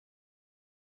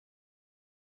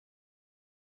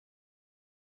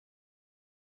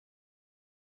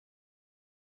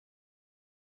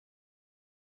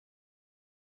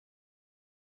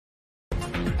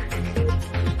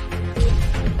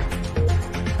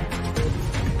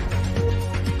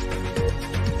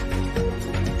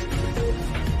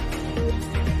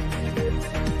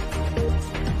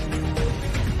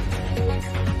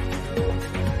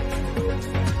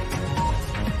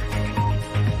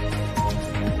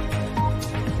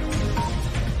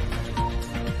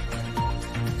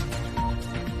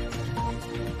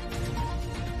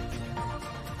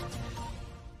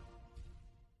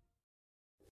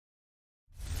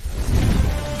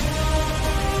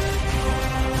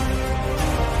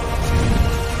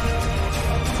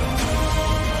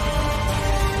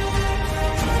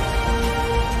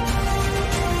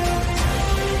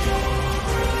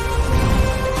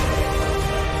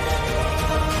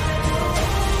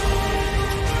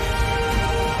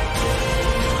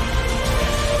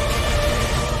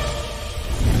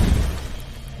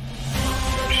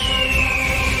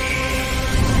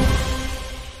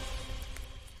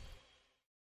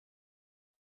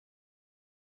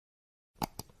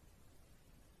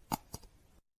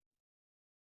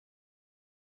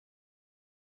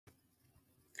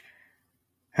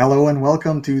Hello and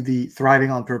welcome to the Thriving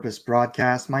on Purpose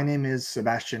broadcast. My name is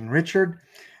Sebastian Richard.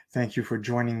 Thank you for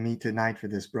joining me tonight for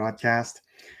this broadcast.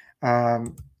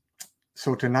 Um,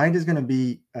 so tonight is going to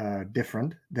be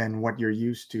different than what you're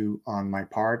used to on my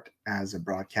part as a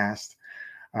broadcast.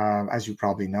 As you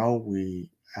probably know, we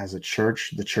as a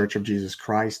church, the Church of Jesus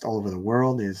Christ all over the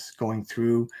world is going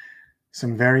through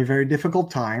some very, very difficult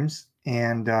times.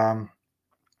 And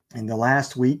in the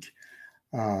last week,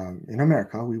 in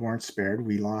America, we weren't spared.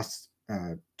 We lost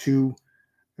two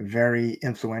very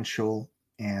influential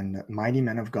and mighty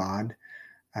men of God.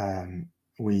 Um,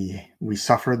 we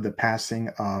suffered the passing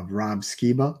of Rob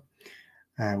Skiba,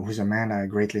 who's a man I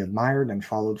greatly admired and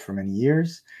followed for many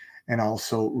years, and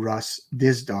also Russ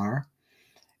Dizdar.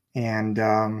 And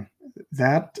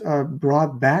that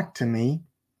brought back to me,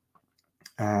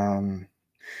 um,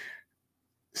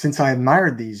 since I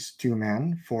admired these two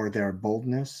men for their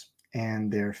boldness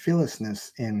and their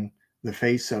fearlessness in the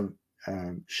face of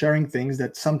sharing things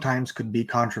that sometimes could be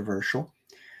controversial,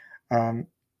 um,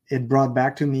 it brought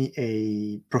back to me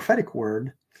a prophetic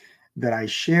word that I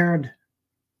shared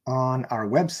on our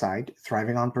website,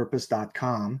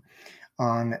 thrivingonpurpose.com,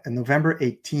 on November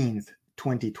 18th,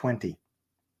 2020.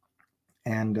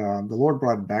 And the Lord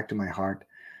brought it back to my heart.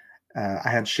 I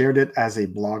had shared it as a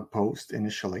blog post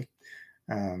initially.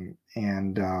 And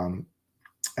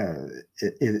uh,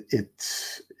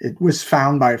 it was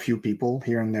found by a few people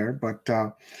here and there, but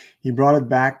he brought it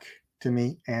back to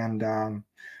me. And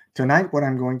tonight, what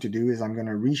I'm going to do is I'm going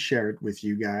to reshare it with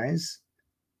you guys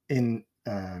in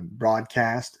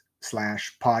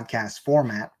broadcast/podcast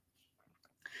format.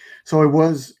 So it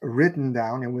was written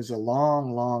down. It was a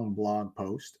long, long blog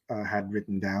post had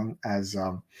written down as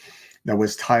that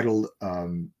was titled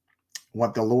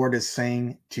what the Lord is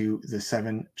saying to the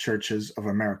seven churches of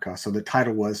America. So the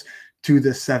title was To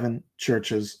the Seven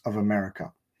Churches of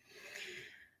America.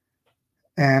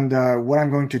 And what I'm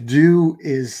going to do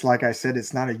is, like I said,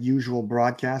 it's not a usual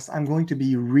broadcast. I'm going to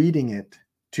be reading it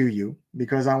to you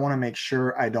because I want to make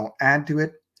sure I don't add to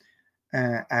it.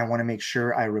 I want to make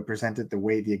sure I represent it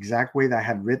the exact way that I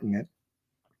had written it.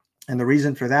 And the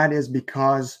reason for that is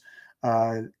because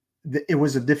it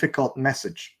was a difficult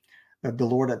message that the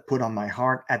Lord had put on my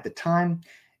heart at the time,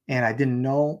 and I didn't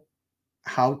know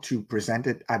how to present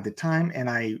it at the time, and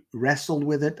I wrestled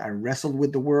with it. I wrestled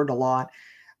with the word a lot.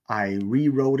 I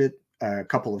rewrote it a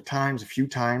few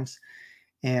times,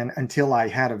 and until I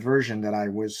had a version that I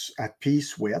was at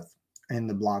peace with in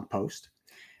the blog post.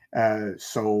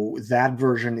 So that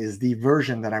version is the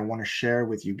version that I want to share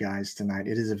with you guys tonight.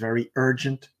 It is a very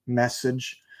urgent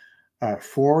message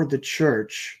for the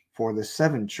church, for the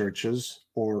seven churches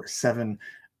or seven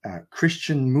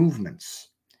Christian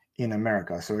movements in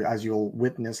America. So as you'll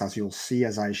witness, as you'll see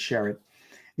as I share it,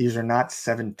 these are not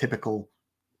seven typical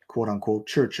quote unquote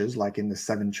churches like in the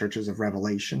seven churches of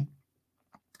Revelation,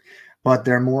 but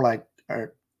they're more like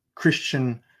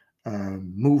Christian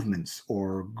movements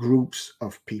or groups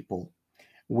of people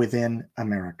within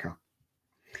America.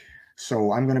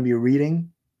 So I'm going to be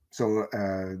reading. So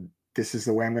this is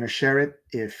the way I'm going to share it.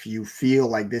 If you feel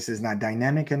like this is not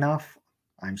dynamic enough,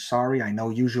 I'm sorry. I know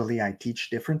usually I teach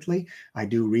differently. I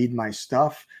do read my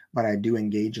stuff, but I do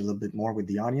engage a little bit more with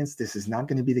the audience. This is not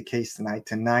going to be the case tonight.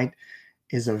 Tonight's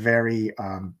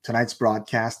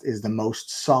broadcast is the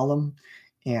most solemn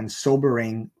and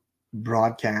sobering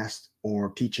broadcast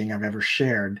or teaching I've ever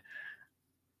shared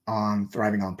on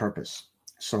Thriving on Purpose.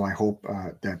 So I hope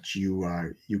that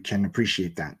you can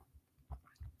appreciate that.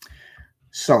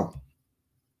 So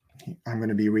I'm going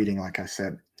to be reading, like I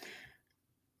said,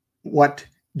 what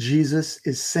Jesus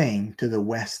is saying to the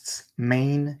West's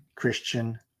main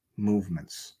Christian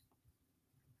movements.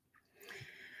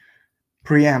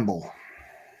 Preamble.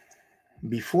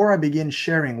 Before I begin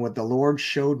sharing what the Lord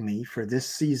showed me for this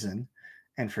season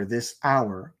and for this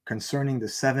hour concerning the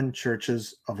seven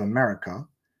churches of America,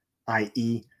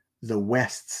 i.e., the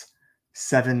West's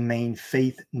seven main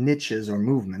faith niches or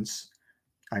movements,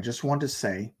 I just want to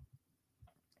say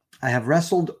I have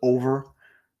wrestled over,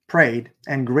 prayed,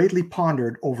 and greatly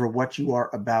pondered over what you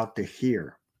are about to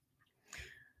hear.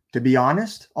 To be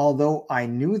honest, although I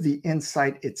knew the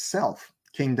insight itself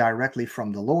came directly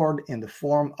from the Lord in the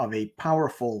form of a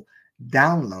powerful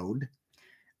download,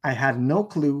 I had no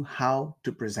clue how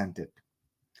to present it.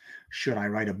 Should I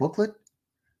write a booklet?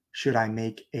 Should I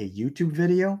make a YouTube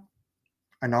video?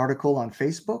 An article on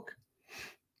Facebook?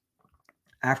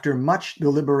 After much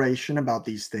deliberation about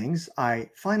these things, I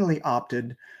finally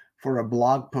opted for a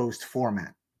blog post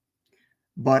format.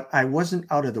 But I wasn't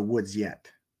out of the woods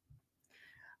yet.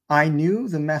 I knew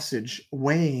the message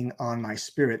weighing on my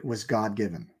spirit was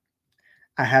God-given.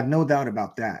 I had no doubt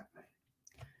about that.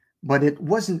 but it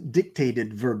wasn't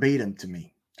dictated verbatim to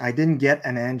me. I didn't get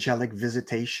an angelic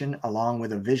visitation along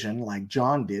with a vision like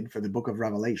John did for the book of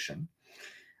Revelation.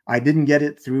 I didn't get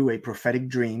it through a prophetic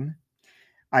dream.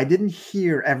 I didn't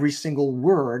hear every single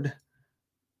word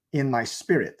in my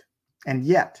spirit. And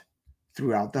yet,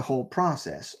 throughout the whole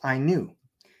process, I knew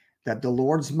that the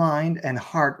Lord's mind and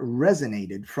heart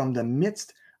resonated from the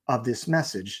midst of this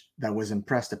message that was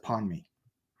impressed upon me.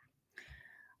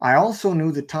 I also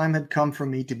knew the time had come for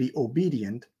me to be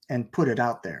obedient and put it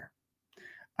out there.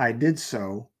 I did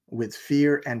so with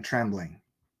fear and trembling.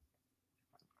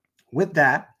 With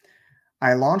that,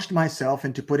 I launched myself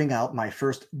into putting out my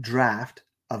first draft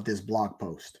of this blog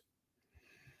post.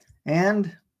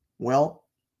 And, well,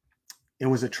 it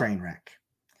was a train wreck.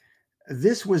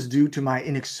 This was due to my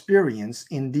inexperience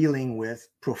in dealing with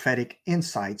prophetic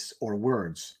insights or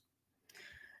words.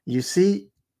 You see,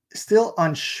 still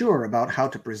unsure about how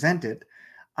to present it,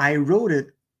 I wrote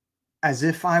it as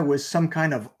if I was some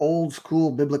kind of old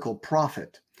school biblical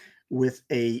prophet with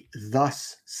a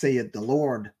 "thus saith the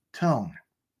Lord" tone.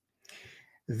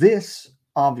 This,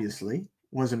 obviously,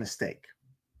 was a mistake.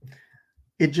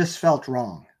 It just felt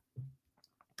wrong.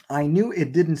 I knew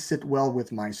it didn't sit well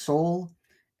with my soul,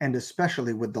 and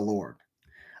especially with the Lord.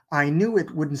 I knew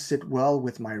it wouldn't sit well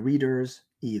with my readers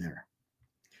either.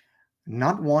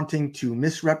 Not wanting to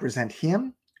misrepresent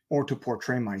him or to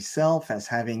portray myself as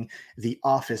having the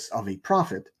office of a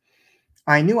prophet,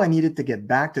 I knew I needed to get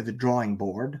back to the drawing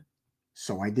board,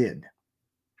 so I did.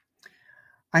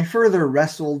 I further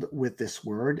wrestled with this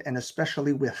word and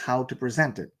especially with how to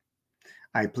present it.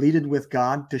 I pleaded with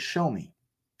God to show me.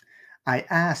 I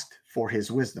asked for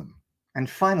his wisdom. And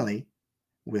finally,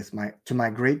 to my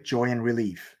great joy and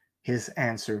relief, his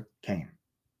answer came.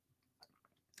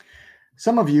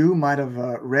 Some of you might have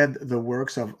read the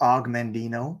works of Og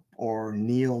Mandino or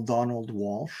Neale Donald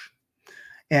Walsch,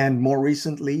 and more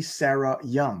recently, Sarah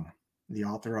Young, the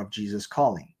author of Jesus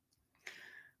Calling.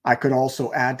 I could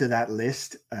also add to that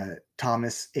list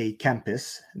Thomas A.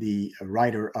 Kempis, the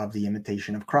writer of The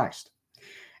Imitation of Christ.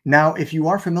 Now, if you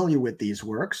are familiar with these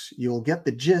works, you'll get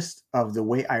the gist of the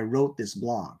way I wrote this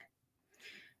blog.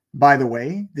 By the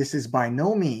way, this is by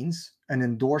no means an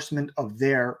endorsement of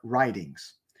their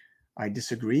writings. I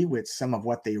disagree with some of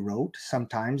what they wrote,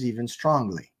 sometimes even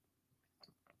strongly.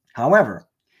 However,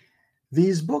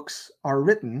 these books are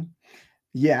written,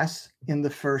 yes, in the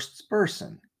first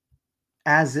person,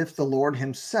 as if the Lord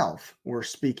himself were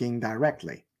speaking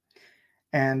directly.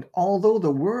 And although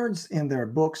the words in their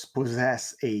books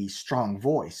possess a strong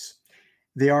voice,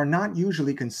 they are not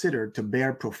usually considered to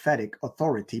bear prophetic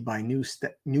authority by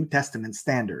New Testament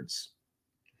standards.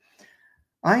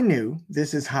 I knew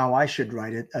this is how I should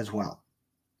write it as well.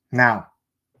 Now,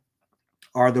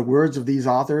 are the words of these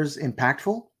authors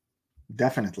impactful?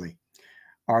 Definitely.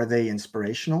 Are they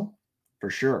inspirational? For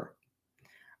sure.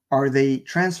 Are they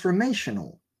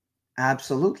transformational?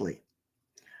 Absolutely.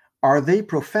 Are they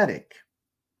prophetic?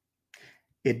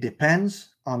 It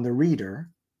depends on the reader,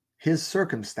 his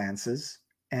circumstances,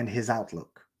 and his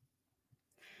outlook.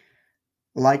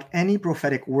 Like any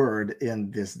prophetic word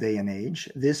in this day and age,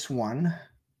 this one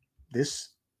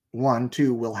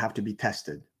too will have to be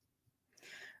tested.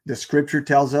 The scripture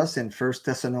tells us in 1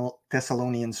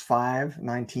 Thessalonians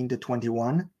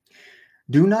 5:19-21,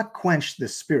 do not quench the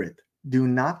spirit, do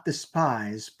not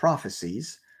despise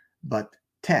prophecies, but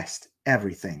test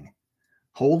everything.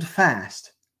 Hold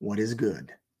fast what is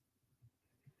good.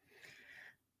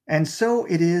 And so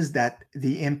it is that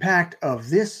the impact of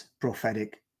this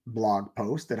prophetic blog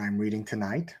post that I'm reading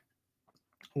tonight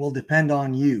will depend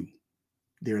on you,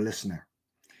 dear listener.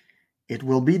 It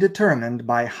will be determined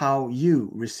by how you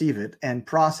receive it and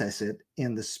process it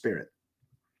in the Spirit.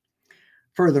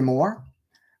 Furthermore,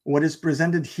 what is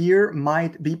presented here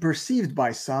might be perceived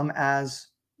by some as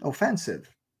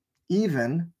offensive,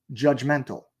 even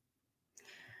judgmental.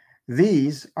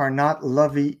 These are not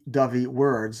lovey-dovey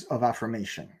words of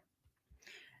affirmation.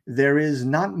 There is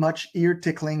not much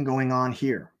ear-tickling going on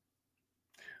here.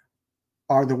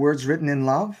 Are the words written in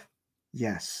love?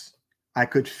 Yes, I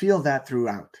could feel that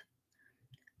throughout.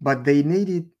 But they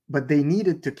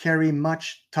needed to carry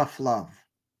much tough love.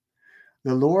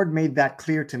 The Lord made that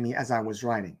clear to me as I was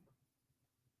writing.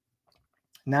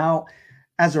 Now,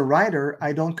 as a writer,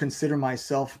 I don't consider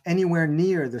myself anywhere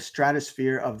near the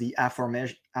stratosphere of the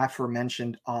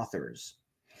aforementioned authors.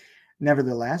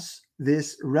 Nevertheless,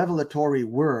 this revelatory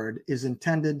word is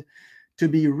intended to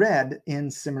be read in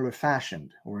similar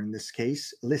fashion, or in this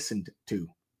case, listened to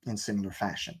in similar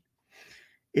fashion.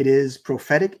 It is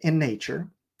prophetic in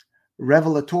nature,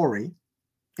 revelatory,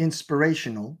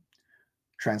 inspirational,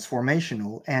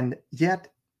 transformational, and yet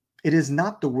It is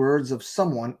not the words of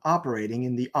someone operating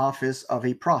in the office of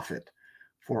a prophet,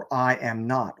 for I am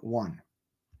not one.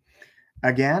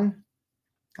 Again,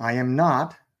 I am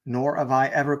not, nor have I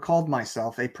ever called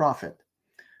myself a prophet.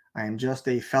 I am just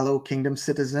a fellow kingdom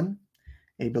citizen,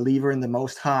 a believer in the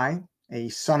Most High, a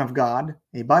son of God,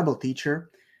 a Bible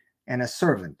teacher, and a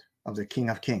servant of the King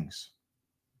of Kings.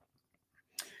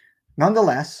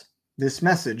 Nonetheless, this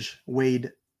message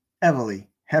weighed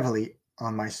heavily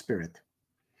on my spirit.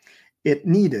 It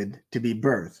needed to be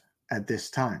birthed at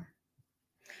this time.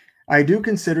 I do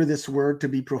consider this word to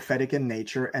be prophetic in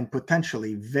nature and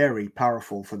potentially very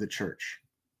powerful for the church.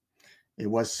 It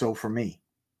was so for me.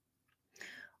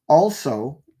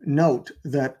 Also, note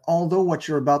that although what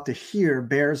you're about to hear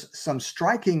bears some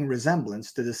striking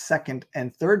resemblance to the second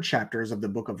and third chapters of the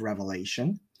book of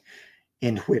Revelation,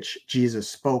 in which Jesus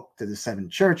spoke to the 7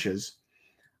 churches,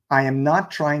 I am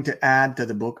not trying to add to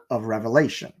the book of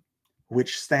Revelation,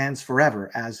 which stands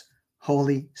forever as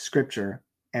Holy Scripture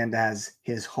and as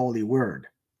His holy word.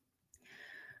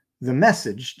 The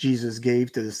message Jesus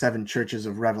gave to the 7 churches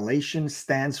of Revelation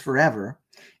stands forever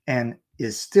and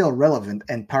is still relevant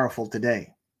and powerful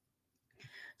today.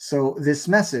 So this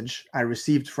message I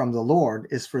received from the Lord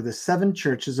is for the 7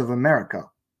 churches of America,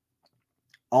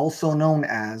 also known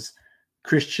as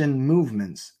Christian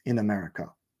movements in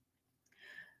America.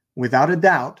 Without a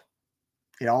doubt,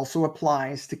 it also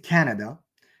applies to Canada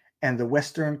and the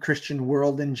Western Christian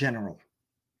world in general.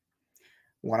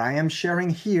 What I am sharing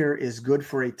here is good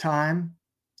for a time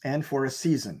and for a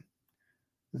season,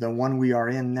 the one we are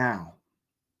in now.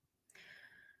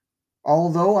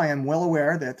 Although I am well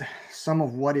aware that some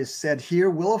of what is said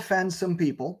here will offend some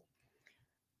people,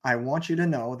 I want you to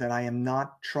know that I am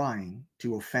not trying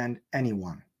to offend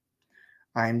anyone.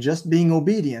 I am just being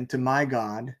obedient to my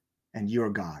God and your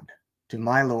God, to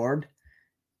my Lord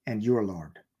and your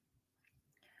Lord.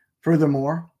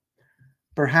 Furthermore,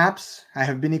 perhaps I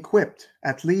have been equipped,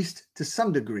 at least to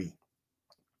some degree,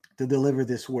 to deliver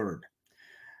this word.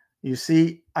 You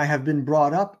see, I have been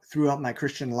brought up throughout my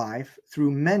Christian life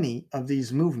through many of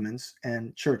these movements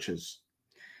and churches.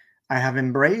 I have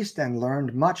embraced and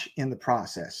learned much in the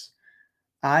process.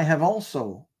 I have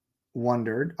also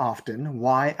wondered often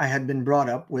why I had been brought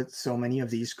up with so many of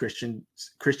these Christian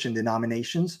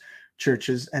denominations,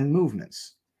 churches, and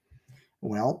movements.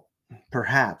 Well,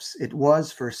 perhaps it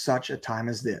was for such a time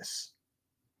as this.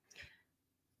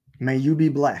 May you be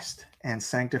blessed and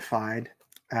sanctified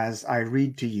as I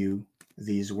read to you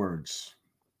these words.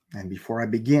 And before I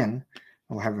begin,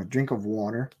 I'll have a drink of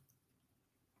water.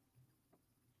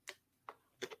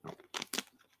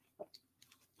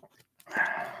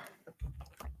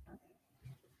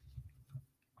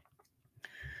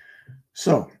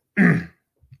 So,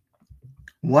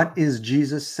 what is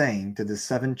Jesus saying to the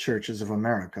 7 churches of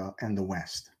America and the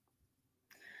West?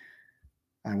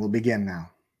 I will begin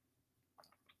now.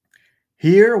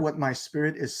 Hear what my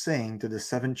Spirit is saying to the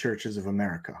 7 churches of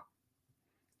America.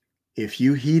 If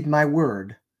you heed my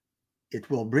word, it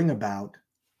will bring about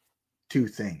 2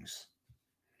 things.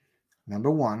 Number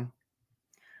 1,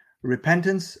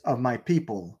 repentance of my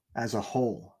people as a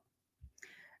whole.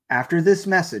 After this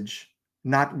message,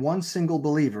 not one single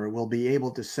believer will be able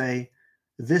to say,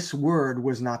 "This word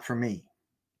was not for me."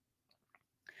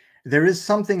 There is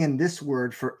something in this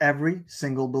word for every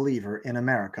single believer in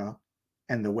America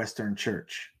and the Western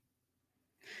Church.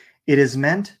 It is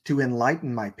meant to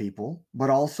enlighten my people, but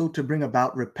also to bring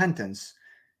about repentance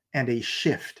and a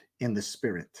shift in the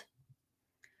spirit.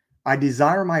 I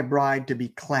desire my bride to be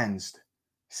cleansed,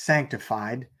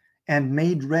 sanctified, and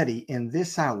made ready in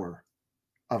this hour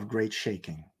of great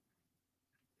shaking.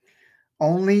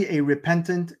 Only a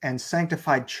repentant and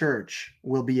sanctified church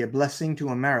will be a blessing to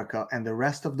America and the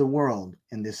rest of the world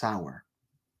in this hour.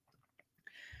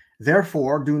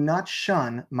 Therefore, do not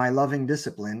shun my loving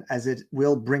discipline, as it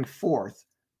will bring forth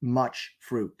much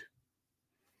fruit.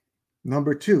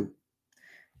 Number 2,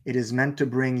 it is meant to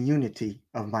bring unity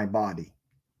of my body.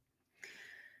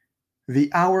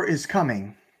 The hour is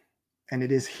coming, and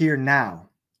it is here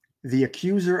now. The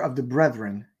accuser of the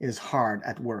brethren is hard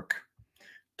at work,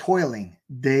 toiling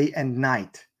day and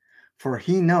night, for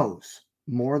he knows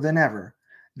more than ever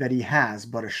that he has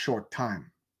but a short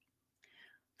time.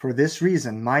 For this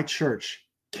reason, my church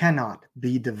cannot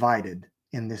be divided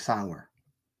in this hour.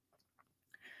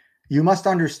 You must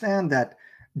understand that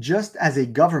just as a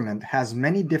government has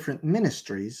many different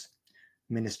ministries,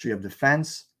 ministry of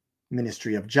defense,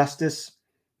 ministry of justice,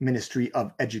 ministry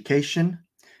of education,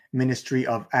 ministry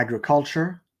of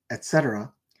agriculture,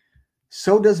 etc.,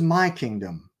 so does my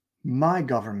kingdom, my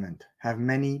government, have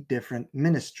many different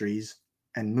ministries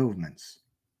and movements.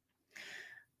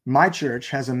 My church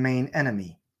has a main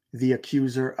enemy, the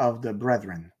accuser of the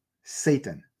brethren,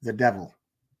 Satan, the devil.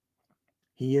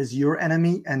 He is your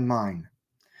enemy and mine.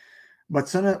 But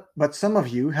some of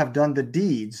you have done the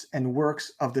deeds and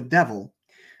works of the devil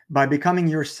by becoming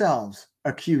yourselves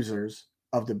accusers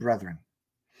of the brethren,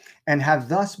 and have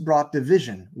thus brought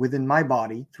division within my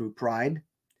body through pride,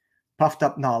 puffed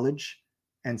up knowledge,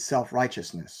 and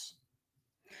self-righteousness.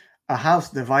 A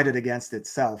house divided against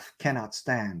itself cannot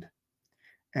stand,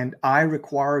 and I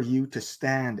require you to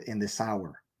stand in this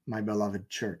hour, my beloved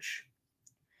church.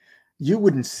 You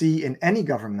wouldn't see in any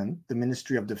government the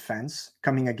Ministry of Defense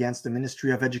coming against the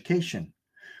Ministry of Education,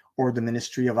 or the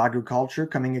Ministry of Agriculture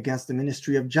coming against the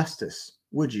Ministry of Justice,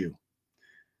 would you?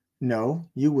 No,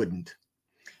 you wouldn't.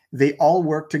 They all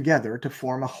work together to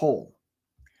form a whole.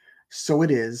 So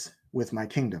it is with my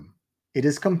kingdom. It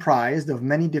is comprised of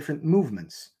many different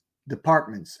movements,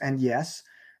 departments, and yes,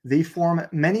 they form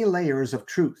many layers of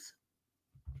truth.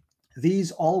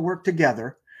 These all work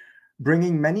together,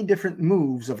 bringing many different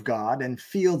moves of God and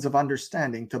fields of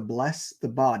understanding to bless the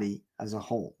body as a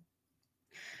whole.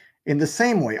 In the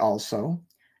same way also,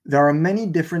 there are many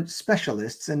different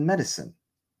specialists in medicine: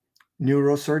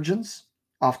 neurosurgeons,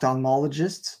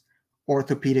 ophthalmologists,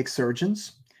 orthopedic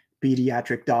surgeons,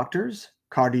 pediatric doctors,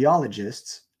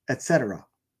 cardiologists, etc.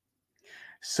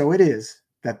 So it is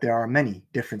that there are many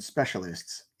different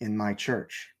specialists in my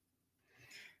church.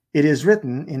 It is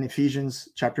written in Ephesians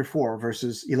chapter 4,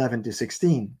 verses 11 to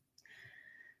 16.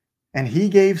 And he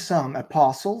gave some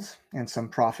apostles and some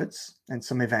prophets and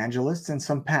some evangelists and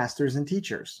some pastors and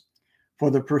teachers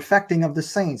for the perfecting of the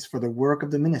saints, for the work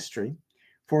of the ministry,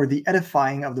 for the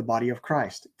edifying of the body of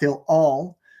Christ, till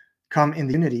all come in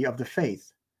the unity of the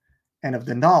faith and of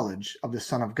the knowledge of the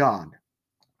Son of God,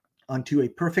 unto a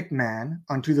perfect man,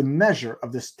 unto the measure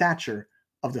of the stature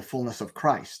of the fullness of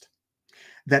Christ,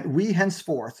 that we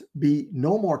henceforth be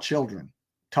no more children,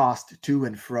 tossed to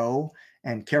and fro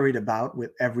and carried about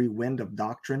with every wind of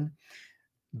doctrine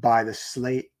by the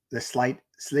sleight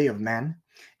of men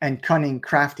and cunning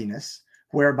craftiness,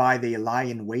 whereby they lie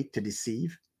in wait to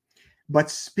deceive,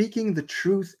 but speaking the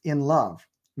truth in love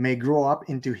may grow up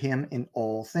into him in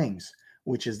all things,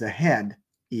 which is the head,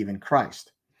 even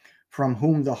Christ, from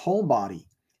whom the whole body,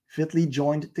 fitly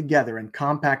joined together and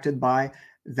compacted by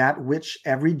that which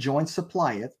every joint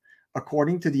supplieth,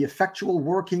 according to the effectual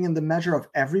working in the measure of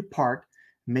every part,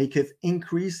 maketh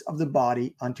increase of the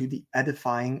body unto the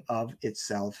edifying of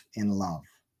itself in love.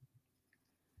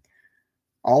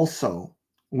 Also,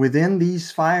 within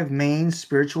these 5 main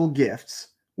spiritual gifts,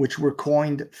 which were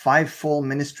coined 5-fold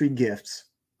ministry gifts,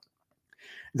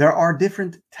 there are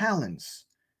different talents,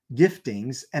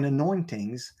 giftings, and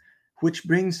anointings, which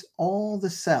brings all the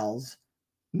cells,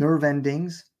 nerve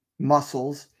endings,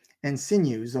 muscles, and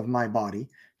sinews of my body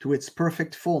to its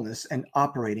perfect fullness and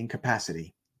operating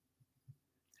capacity.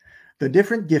 The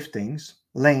different giftings,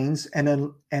 lanes,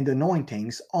 and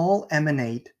anointings all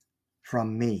emanate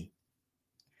from me.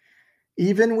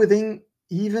 Even within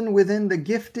the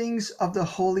giftings of the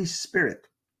Holy Spirit,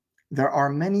 there are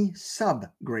many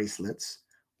sub-gracelets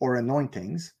or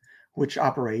anointings which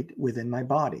operate within my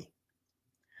body.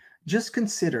 Just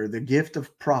consider the gift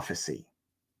of prophecy.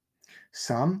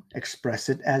 Some express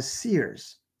it as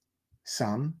seers,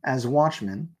 some as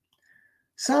watchmen,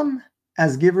 some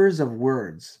as givers of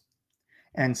words,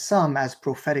 and some as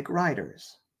prophetic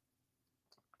writers.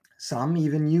 Some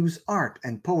even use art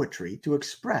and poetry to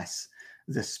express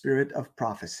the spirit of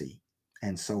prophecy,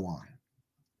 and so on.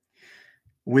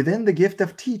 Within the gift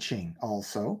of teaching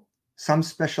also, some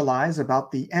specialize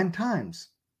about the end times,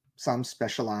 some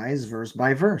specialize verse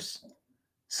by verse,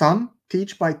 some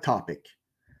teach by topic,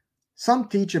 some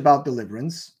teach about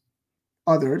deliverance,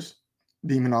 others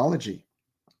demonology,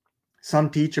 some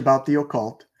teach about the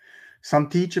occult, some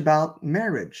teach about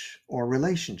marriage or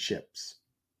relationships,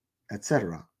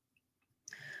 etc.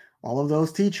 All of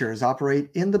those teachers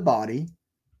operate in the body,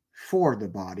 for the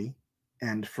body,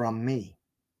 and from me.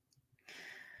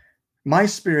 My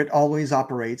spirit always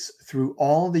operates through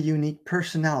all the unique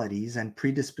personalities and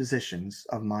predispositions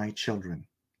of my children,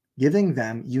 giving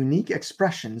them unique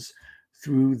expressions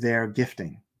through their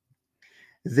gifting.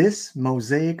 This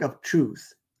mosaic of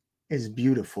truth is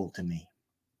beautiful to me.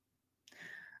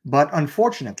 But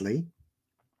unfortunately,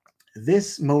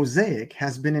 this mosaic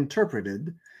has been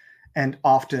interpreted and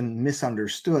often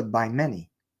misunderstood by many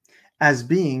as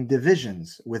being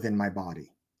divisions within my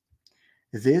body.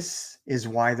 This is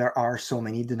why there are so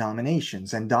many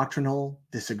denominations and doctrinal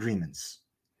disagreements.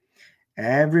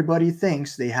 Everybody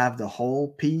thinks they have the whole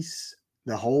piece,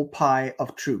 the whole pie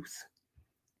of truth,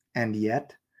 and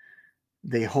yet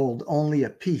they hold only a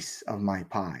piece of my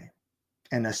pie.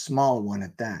 and a small one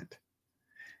at that.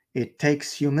 It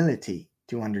takes humility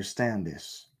to understand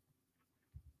this.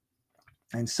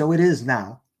 And so it is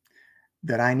now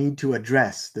that I need to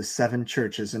address the 7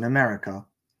 churches in America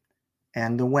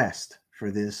and the West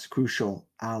for this crucial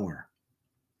hour.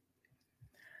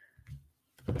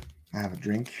 I have a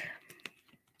drink.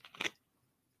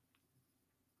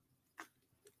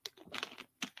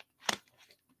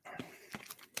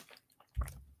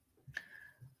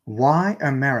 Why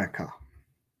America?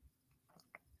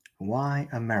 Why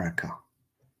America?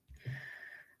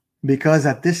 Because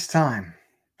at this time,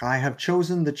 I have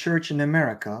chosen the church in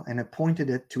America and appointed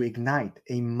it to ignite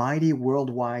a mighty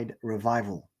worldwide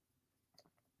revival.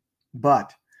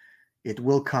 But it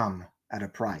will come at a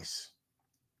price.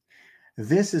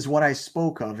 This is what I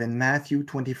spoke of in Matthew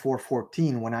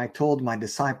 24:14 when I told my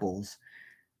disciples,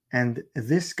 "And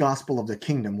this gospel of the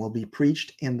kingdom will be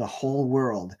preached in the whole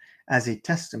world as a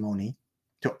testimony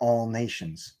to all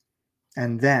nations,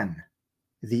 and then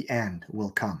the end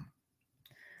will come."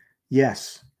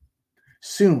 Yes,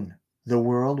 soon the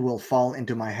world will fall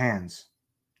into my hands.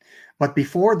 But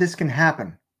before this can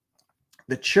happen,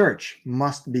 the church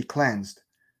must be cleansed,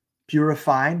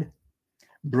 purified,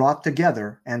 brought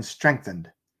together, and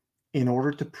strengthened in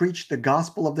order to preach the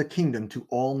gospel of the kingdom to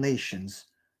all nations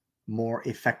more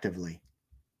effectively.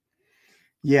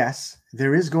 Yes,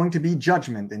 there is going to be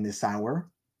judgment in this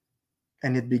hour,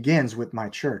 and it begins with my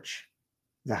church,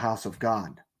 the house of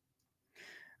God.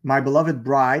 My beloved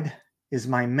bride is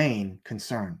my main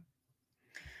concern.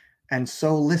 And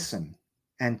so listen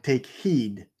and take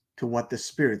heed to what the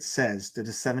Spirit says to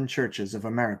the 7 churches of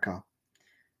America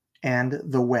and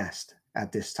the West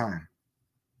at this time.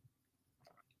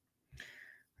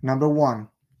 Number 1,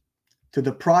 to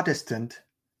the Protestant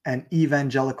and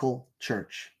Evangelical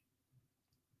Church.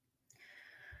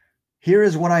 Here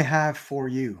is what I have for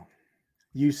you.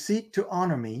 You seek to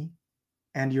honor me,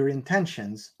 and your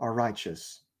intentions are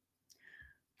righteous.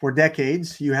 For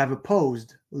decades, you have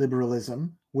opposed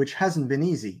liberalism, which hasn't been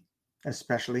easy,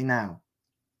 especially now.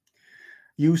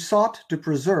 You sought to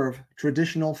preserve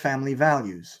traditional family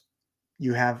values.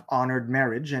 You have honored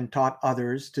marriage and taught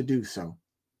others to do so.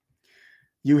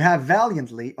 You have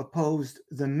valiantly opposed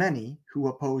the many who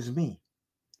oppose me.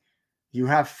 You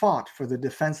have fought for the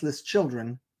defenseless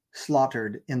children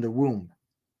slaughtered in the womb.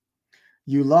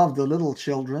 You love the little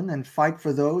children and fight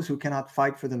for those who cannot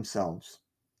fight for themselves.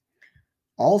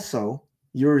 Also,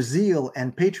 your zeal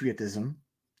and patriotism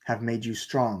have made you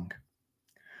strong.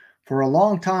 For a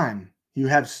long time, you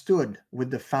have stood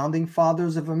with the founding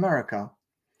fathers of America,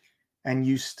 and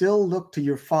you still look to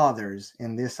your fathers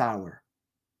in this hour.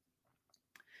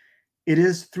 It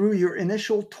is through your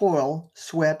initial toil,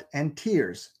 sweat, and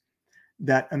tears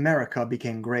that America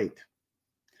became great.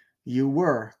 You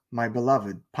were my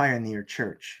beloved pioneer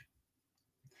church.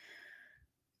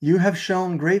 You have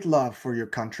shown great love for your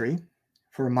country,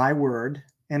 for my word,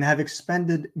 and have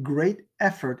expended great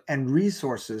effort and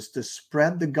resources to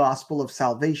spread the gospel of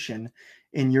salvation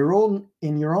in your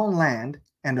own land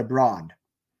and abroad.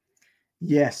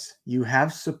 Yes, you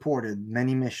have supported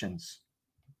many missions.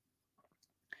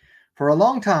 For a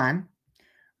long time,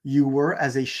 you were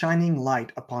as a shining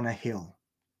light upon a hill.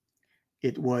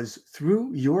 It was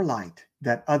through your light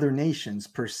that other nations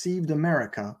perceived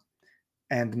America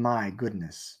and my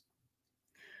goodness.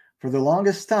 For the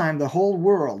longest time, the whole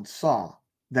world saw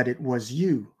that it was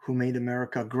you who made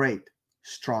America great,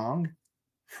 strong,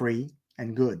 free,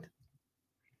 and good.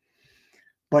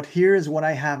 But here is what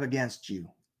I have against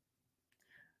you.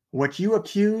 What you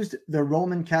accused the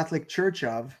Roman Catholic Church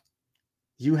of,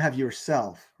 you have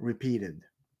yourself repeated.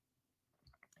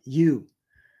 You,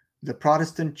 the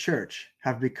Protestant Church,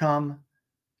 have become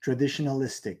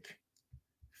traditionalistic,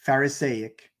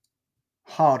 Pharisaic,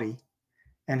 haughty,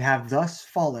 and have thus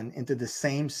fallen into the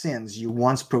same sins you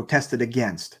once protested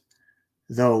against,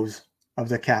 those of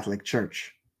the Catholic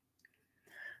Church.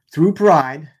 Through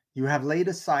pride, you have laid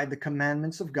aside the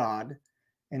commandments of God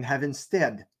and have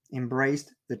instead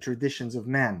embraced the traditions of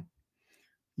men,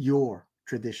 your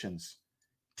traditions,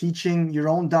 teaching your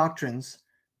own doctrines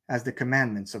as the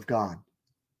commandments of God.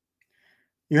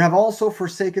 You have also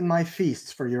forsaken my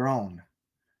feasts for your own.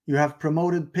 You have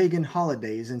promoted pagan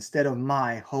holidays instead of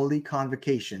my holy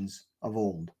convocations of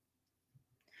old.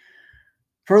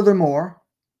 Furthermore,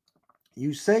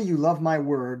 you say you love my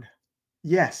word,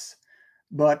 yes,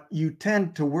 but you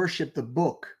tend to worship the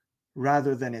book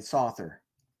rather than its author.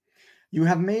 You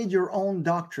have made your own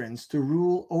doctrines to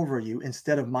rule over you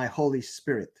instead of my Holy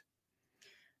Spirit.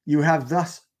 You have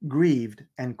thus grieved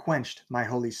and quenched my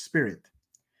Holy Spirit,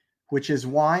 which is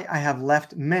why I have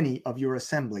left many of your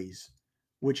assemblies,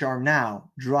 which are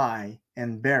now dry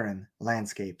and barren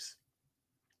landscapes.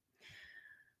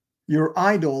 Your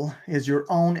idol is your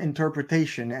own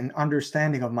interpretation and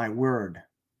understanding of my word,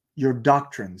 your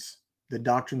doctrines, the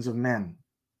doctrines of men.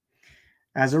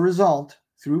 As a result,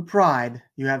 through pride,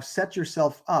 you have set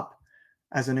yourself up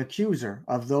as an accuser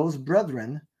of those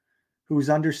brethren whose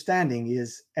understanding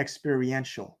is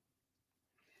experiential.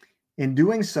 In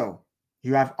doing so,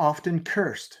 you have often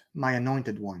cursed my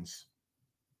anointed ones.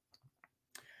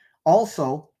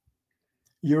 Also,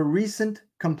 your recent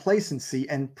complacency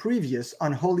and previous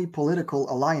unholy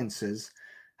political alliances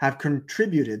have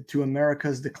contributed to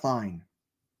America's decline.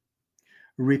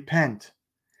 Repent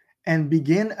and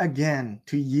begin again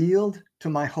to yield to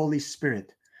my Holy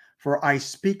Spirit, for I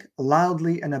speak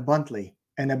loudly and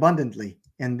abundantly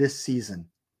in this season.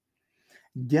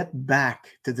 Get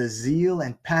back to the zeal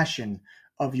and passion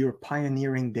of your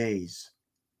pioneering days.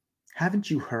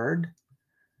 Haven't you heard?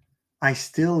 I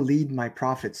still lead my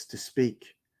prophets to speak.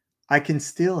 I can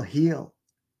still heal.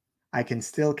 I can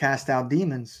still cast out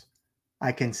demons.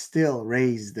 I can still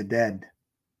raise the dead.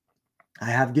 I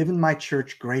have given my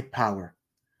church great power,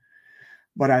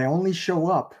 but I only show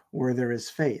up where there is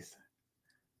faith.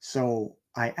 So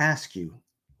I ask you,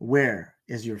 where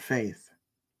is your faith?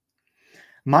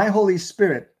 My Holy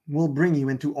Spirit will bring you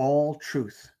into all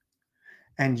truth,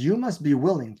 and you must be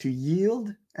willing to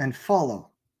yield and follow,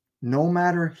 no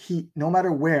matter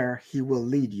where he will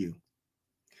lead you.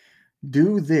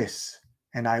 Do this,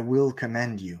 and I will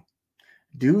commend you.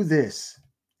 Do this,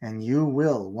 and you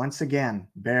will once again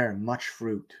bear much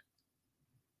fruit.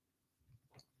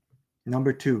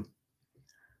 Number 2,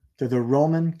 to the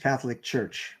Roman Catholic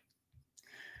Church.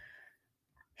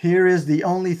 Here is the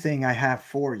only thing I have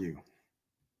for you.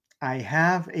 I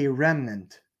have a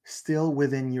remnant still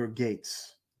within your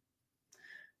gates.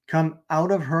 Come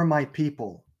out of her, my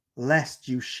people, lest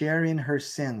you share in her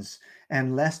sins,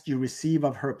 and lest you receive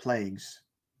of her plagues.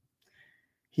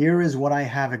 Here is what I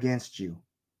have against you.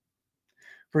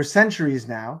 For centuries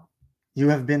now, you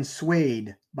have been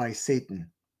swayed by Satan.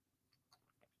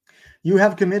 You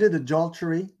have committed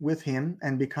adultery with him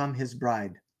and become his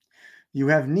bride. You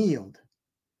have kneeled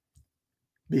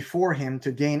before him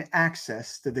to gain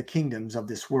access to the kingdoms of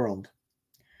this world.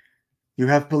 You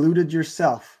have polluted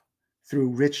yourself through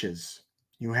riches.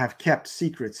 You have kept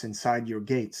secrets inside your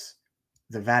gates,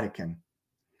 the Vatican.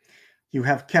 You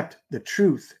have kept the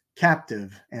truth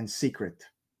captive and secret.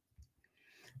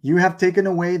 You have taken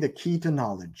away the key to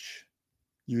knowledge.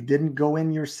 You didn't go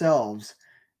in yourselves,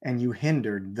 and you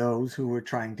hindered those who were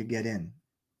trying to get in.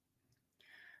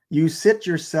 You sit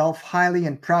yourself highly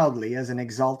and proudly as an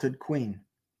exalted queen,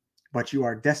 but you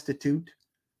are destitute,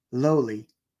 lowly,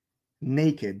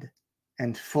 naked,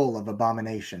 and full of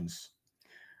abominations.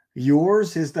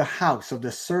 Yours is the house of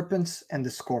the serpents and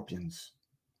the scorpions.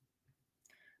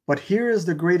 But here is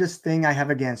the greatest thing I have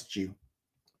against you.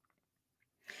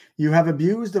 You have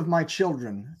abused of my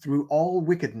children through all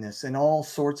wickedness and all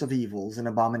sorts of evils and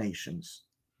abominations.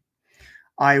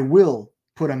 I will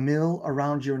put a mill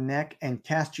around your neck and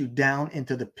cast you down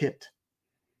into the pit.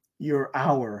 Your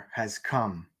hour has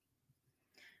come.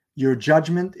 Your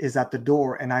judgment is at the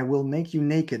door, and I will make you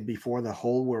naked before the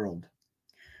whole world.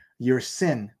 Your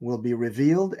sin will be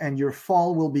revealed, and your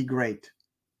fall will be great.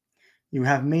 You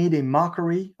have made a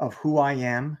mockery of who I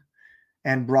am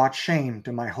and brought shame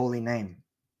to my holy name.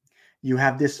 You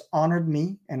have dishonored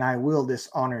me, and I will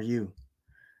dishonor you.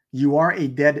 You are a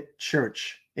dead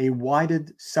church, a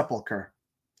whited sepulchre.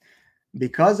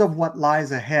 Because of what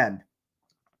lies ahead,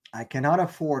 I cannot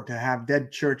afford to have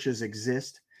dead churches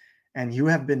exist, and you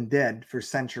have been dead for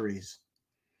centuries.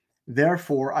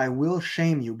 Therefore, I will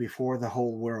shame you before the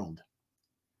whole world.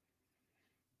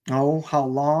 Oh, how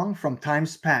long from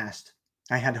times past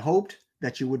I had hoped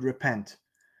that you would repent,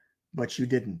 but you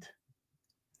didn't.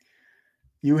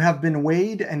 You have been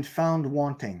weighed and found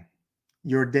wanting.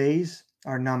 Your days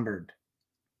are numbered.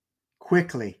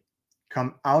 Quickly,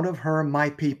 come out of her, my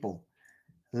people,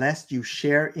 lest you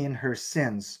share in her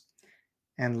sins,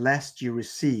 and lest you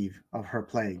receive of her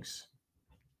plagues.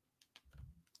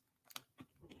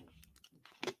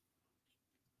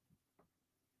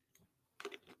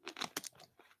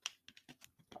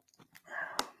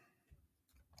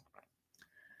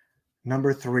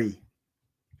 Number 3,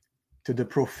 to the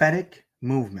prophetic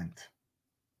movement.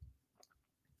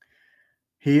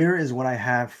 Here is what I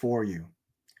have for you.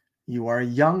 You are a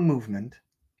young movement,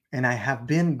 and I have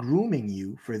been grooming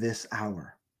you for this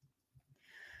hour.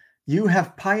 You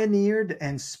have pioneered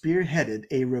and spearheaded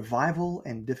a revival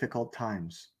in difficult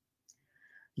times.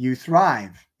 You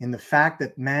thrive in the fact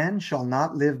that man shall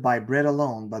not live by bread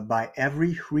alone, but by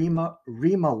every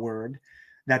rhema word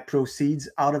that proceeds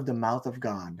out of the mouth of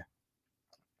God.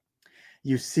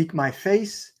 You seek my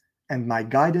face and my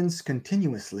guidance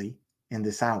continuously in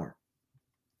this hour.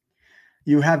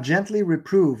 You have gently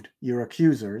reproved your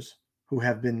accusers, who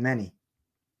have been many.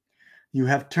 You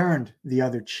have turned the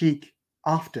other cheek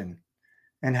often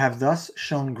and have thus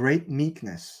shown great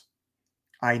meekness.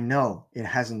 I know it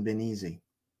hasn't been easy.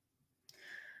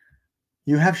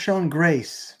 You have shown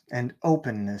grace and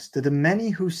openness to the many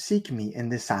who seek me in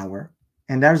this hour,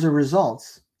 and as a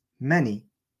result, many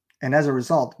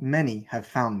have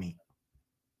found me.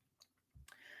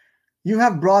 You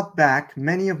have brought back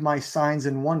many of my signs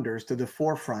and wonders to the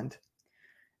forefront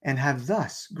and have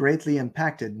thus greatly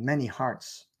impacted many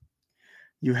hearts.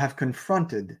 You have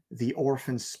confronted the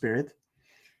orphan spirit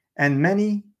of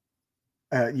many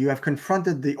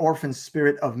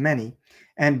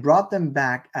and brought them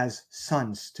back as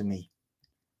sons to me.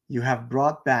 You have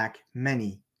brought back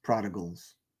many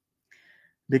prodigals.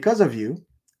 Because of you,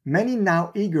 many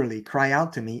now eagerly cry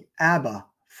out to me, Abba,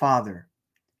 Father,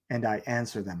 and I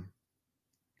answer them.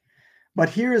 But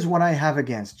here is what I have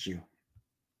against you.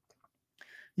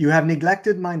 You have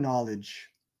neglected my knowledge,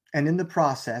 and in the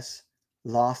process,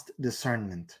 lost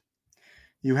discernment.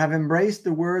 You have embraced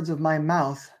the words of my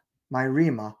mouth, my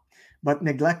rhema, but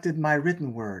neglected my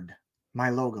written word, my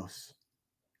logos.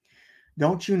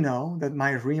 Don't you know that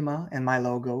my rhema and my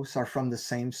logos are from the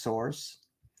same source?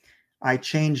 I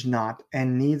change not,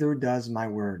 and neither does my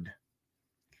word.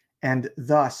 And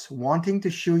thus, wanting to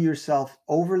shew yourself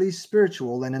overly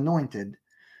spiritual and anointed,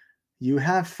 you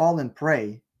have fallen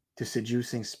prey to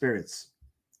seducing spirits,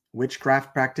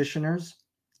 witchcraft practitioners,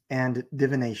 and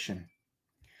divination.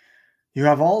 You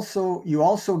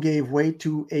also gave way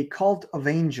to a cult of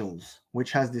angels,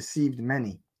 which has deceived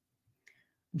many.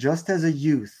 Just as a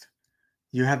youth,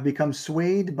 you have become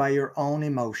swayed by your own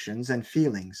emotions and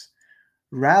feelings,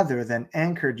 rather than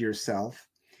anchored yourself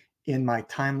in my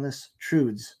timeless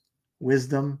truths,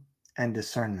 wisdom, and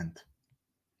discernment.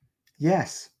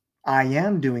 Yes, I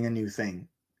am doing a new thing,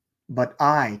 but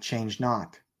I change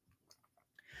not.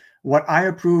 What I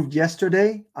approved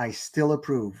yesterday, I still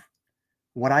approve.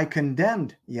 What I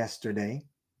condemned yesterday,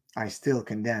 I still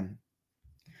condemn.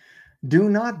 Do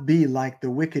not be like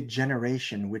the wicked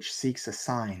generation which seeks a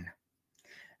sign.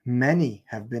 Many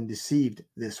have been deceived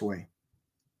this way.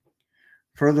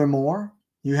 Furthermore,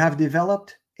 you have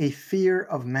developed a fear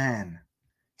of man,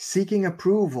 seeking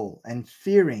approval and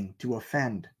fearing to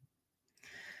offend.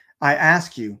 I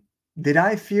ask you, did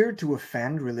I fear to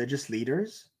offend religious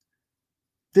leaders?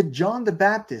 Did John the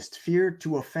Baptist fear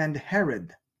to offend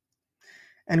Herod?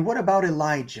 And what about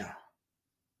Elijah?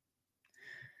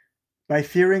 By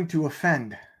fearing to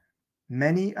offend,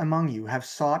 many among you have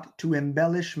sought to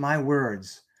embellish my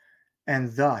words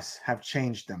and thus have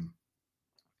changed them.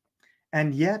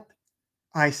 And yet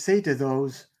I say to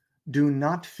those, do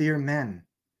not fear men,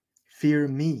 fear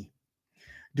me.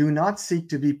 Do not seek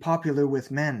to be popular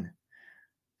with men.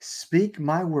 Speak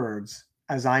my words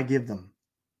as I give them.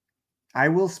 I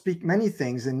will speak many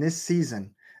things in this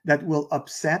season that will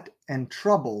upset and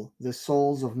trouble the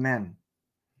souls of men.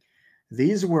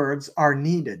 These words are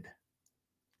needed.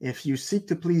 If you seek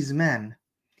to please men,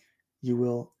 you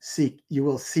will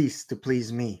cease to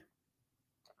please me.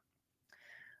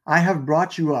 I have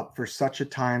brought you up for such a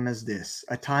time as this,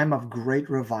 a time of great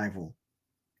revival.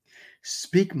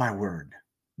 Speak my word,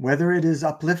 whether it is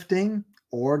uplifting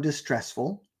or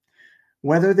distressful,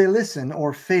 whether they listen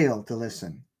or fail to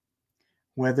listen,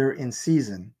 whether in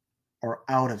season or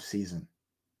out of season,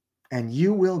 and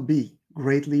you will be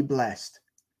greatly blessed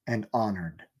and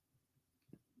honored.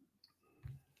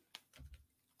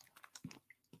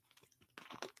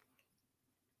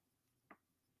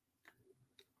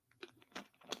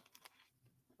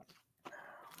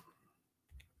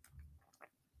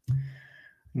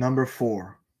 Number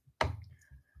 4,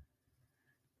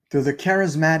 to the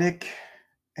charismatic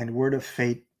and word of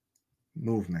faith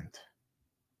movement.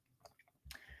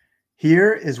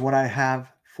 Here is what I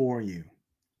have for you.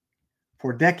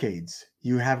 For decades,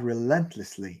 you have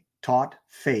relentlessly taught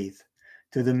faith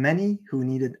to the many who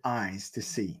needed eyes to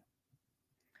see.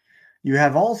 You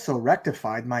have also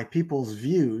rectified my people's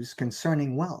views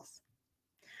concerning wealth.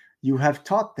 You have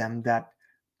taught them that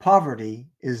poverty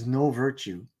is no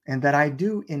virtue, and that I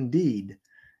do indeed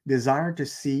desire to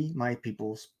see my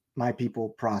people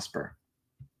prosper.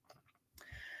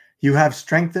 You have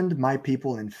strengthened my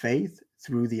people in faith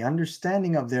through the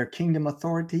understanding of their kingdom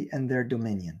authority and their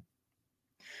dominion.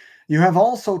 You have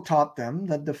also taught them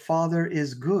that the Father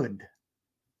is good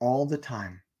all the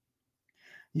time.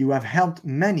 You have helped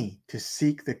many to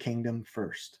seek the kingdom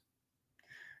first.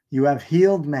 You have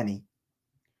healed many.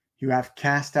 You have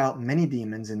cast out many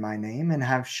demons in my name and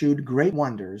have shewed great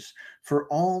wonders for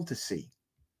all to see,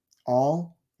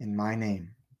 all in my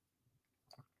name.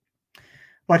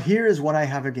 But here is what I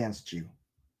have against you.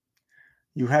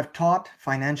 You have taught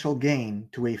financial gain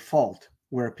to a fault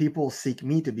where people seek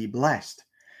me to be blessed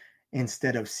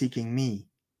instead of seeking me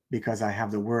because I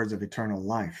have the words of eternal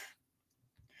life.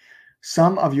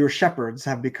 Some of your shepherds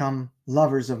have become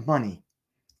lovers of money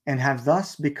and have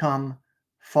thus become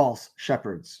false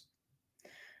shepherds.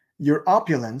 Your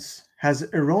opulence has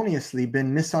erroneously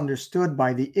been misunderstood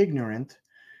by the ignorant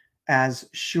as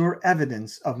sure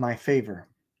evidence of my favor.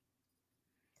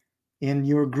 In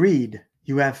your greed,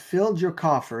 you have filled your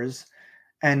coffers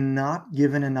and not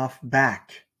given enough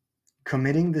back,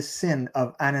 committing the sin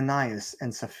of Ananias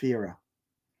and Sapphira.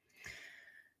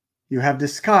 You have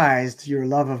disguised your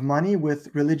love of money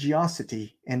with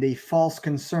religiosity and a false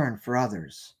concern for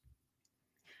others.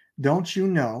 Don't you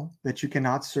know that you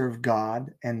cannot serve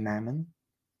God and mammon?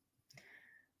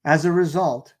 As a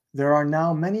result, there are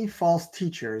now many false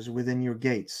teachers within your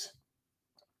gates.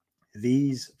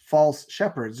 These false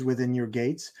shepherds within your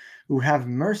gates, who have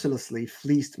mercilessly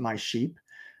fleeced my sheep,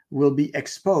 will be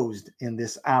exposed in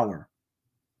this hour.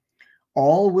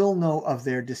 All will know of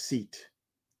their deceit.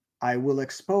 I will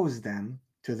expose them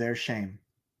to their shame.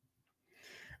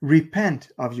 Repent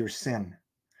of your sin,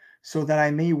 so that I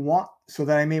may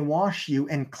wash you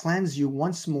and cleanse you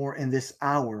once more in this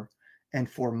hour and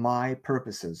for my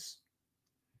purposes.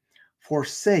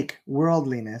 Forsake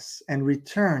worldliness and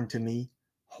return to me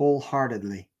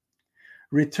wholeheartedly.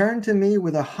 Return to me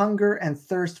with a hunger and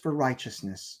thirst for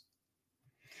righteousness.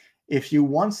 If you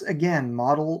once again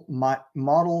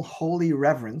model holy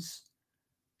reverence,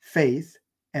 faith,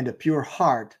 and a pure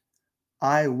heart,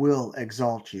 I will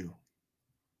exalt you.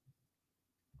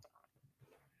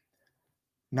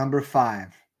 Number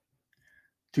 5,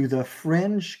 to the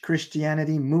fringe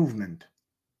Christianity movement.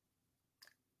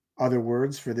 Other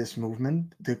words for this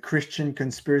movement: the Christian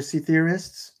conspiracy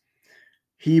theorists,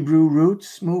 Hebrew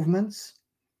roots movements,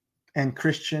 and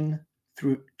Christian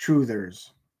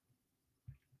truthers.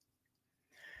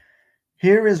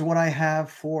 Here is what I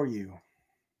have for you.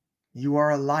 You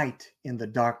are a light in the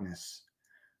darkness.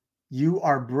 You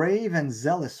are brave and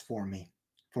zealous for me,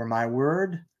 for my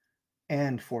word,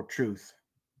 and for truth.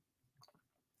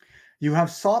 You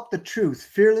have sought the truth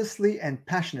fearlessly and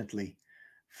passionately,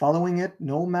 following it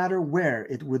no matter where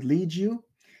it would lead you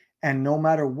and no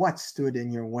matter what stood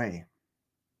in your way.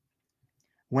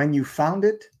 When you found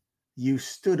it, you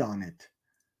stood on it,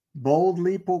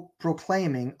 boldly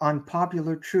proclaiming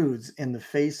unpopular truths in the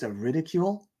face of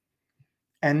ridicule,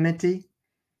 enmity,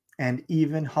 and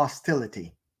even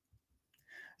hostility.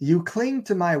 You cling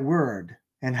to my word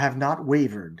and have not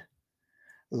wavered.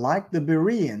 Like the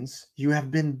Bereans, you have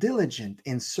been diligent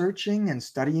in searching and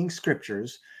studying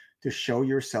scriptures to show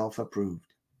yourself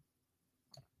approved.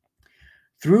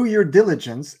 Through your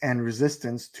diligence and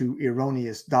resistance to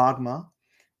erroneous dogma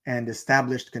and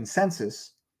established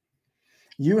consensus,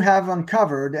 you have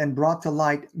uncovered and brought to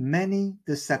light many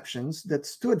deceptions that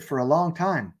stood for a long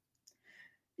time,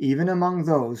 even among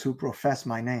those who profess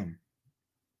my name.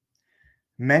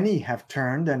 Many have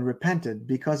turned and repented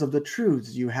because of the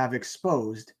truths you have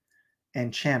exposed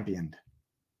and championed.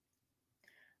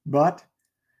 But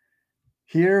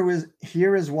here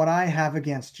is what I have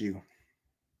against you.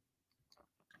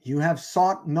 You have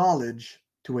sought knowledge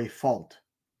to a fault.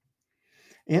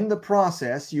 In the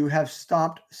process, you have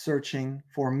stopped searching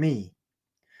for me,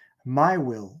 my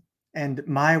will, and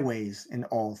my ways in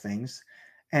all things,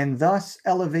 and thus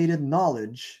elevated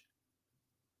knowledge,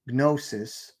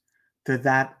 gnosis, to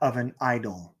that of an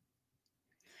idol.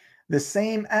 The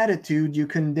same attitude you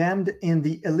condemned in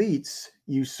the elites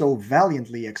you so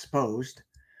valiantly exposed,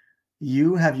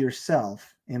 you have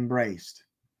yourself embraced.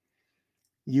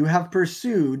 You have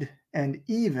pursued and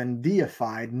even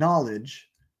deified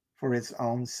knowledge for its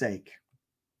own sake.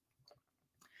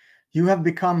 You have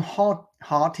become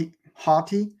haughty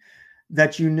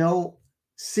that you know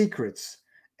secrets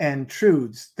and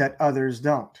truths that others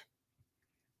don't.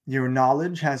 Your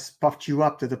knowledge has puffed you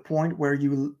up to the point where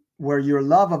your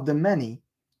love of the many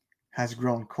has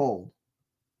grown cold.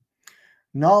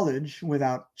 Knowledge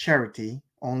without charity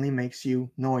only makes you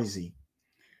noisy,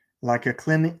 like a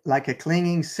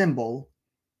clinging cymbal,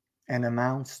 and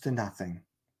amounts to nothing.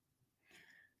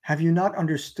 Have you not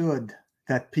understood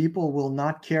that people will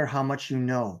not care how much you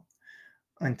know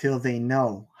until they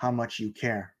know how much you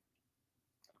care?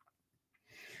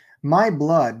 My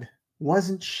blood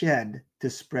wasn't shed to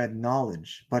spread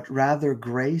knowledge, but rather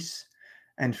grace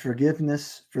and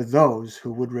forgiveness for those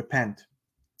who would repent.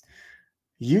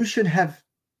 You should have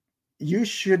You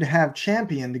should have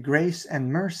championed grace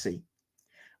and mercy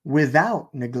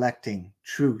without neglecting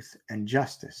truth and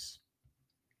justice.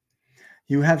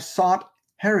 You have sought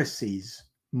heresies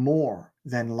more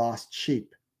than lost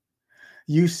sheep.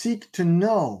 You seek to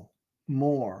know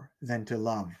more than to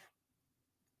love.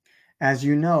 As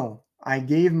you know, I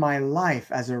gave my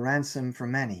life as a ransom for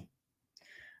many.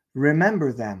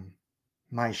 Remember them,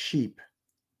 my sheep,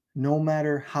 no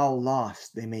matter how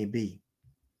lost they may be.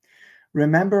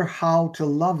 Remember how to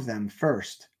love them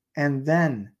first, and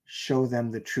then show them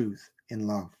the truth in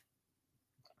love.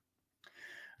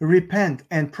 Repent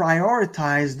and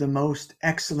prioritize the most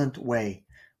excellent way,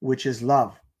 which is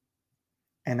love,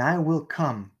 and I will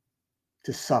come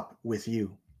to sup with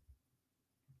you.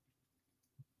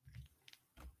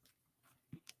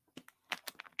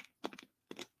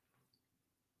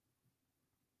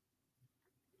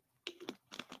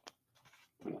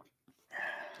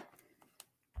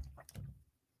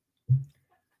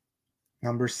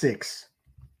 Number 6.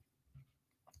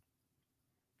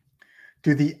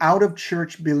 To the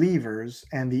out-of-church believers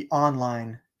and the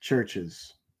online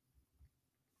churches.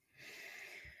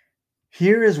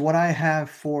 Here is what I have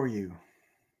for you.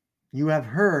 You have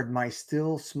heard my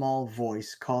still small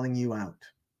voice calling you out.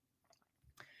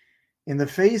 In the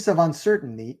face of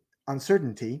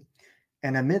uncertainty,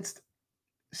 and amidst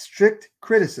strict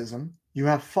criticism, you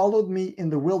have followed me in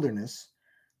the wilderness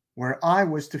where I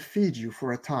was to feed you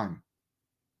for a time.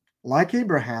 Like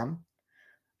Abraham,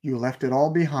 you left it all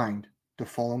behind to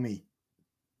follow me.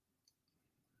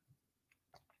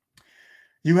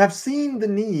 You have seen the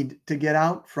need to get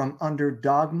out from under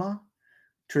dogma,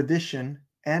 tradition,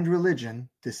 and religion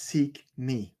to seek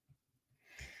me.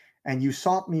 And you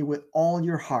sought me with all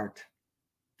your heart,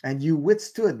 and you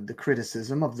withstood the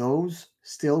criticism of those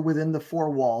still within the four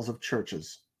walls of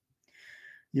churches.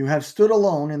 You have stood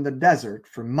alone in the desert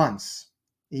for months,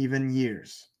 even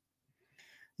years.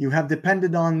 You have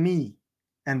depended on me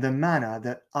and the manna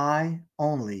that I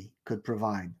only could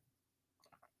provide.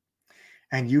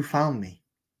 And you found me.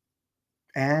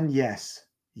 And yes,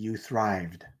 you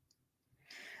thrived.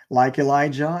 Like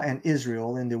Elijah and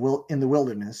Israel in the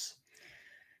wilderness,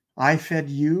 I fed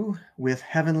you with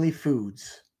heavenly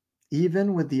foods,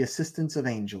 even with the assistance of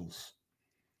angels.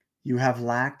 You have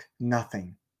lacked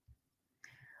nothing.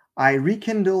 I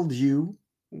rekindled you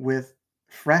with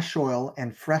fresh oil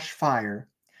and fresh fire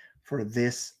for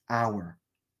this hour.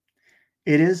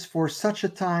 It is for such a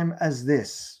time as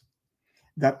this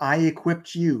that I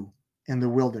equipped you in the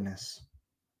wilderness.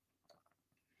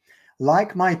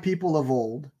 Like my people of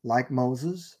old, like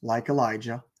Moses, like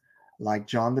Elijah, like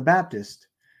John the Baptist,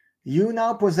 you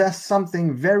now possess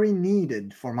something very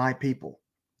needed for my people,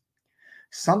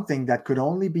 something that could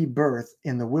only be birthed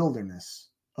in the wilderness,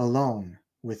 alone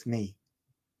with me.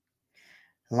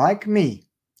 Like me,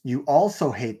 you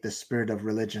also hate the spirit of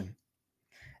religion,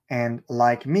 and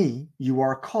like me, you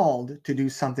are called to do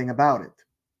something about it.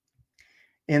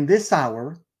 In this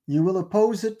hour, you will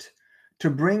oppose it to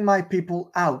bring my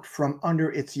people out from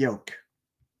under its yoke.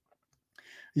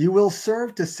 You will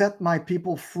serve to set my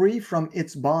people free from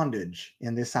its bondage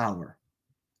in this hour.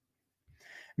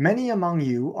 Many among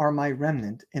you are my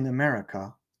remnant in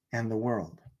America and the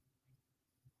world.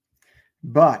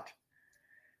 But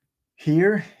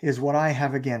here is what I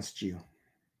have against you.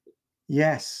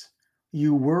 Yes,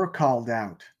 you were called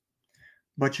out,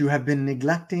 but you have been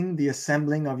neglecting the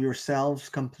assembling of yourselves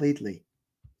completely.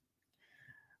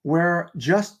 Where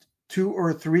just 2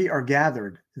 or 3 are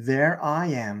gathered, there I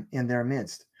am in their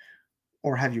midst.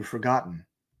 Or have you forgotten?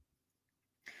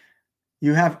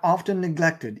 You have often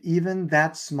neglected even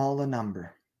that small a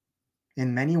number.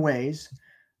 In many ways,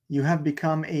 you have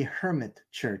become a hermit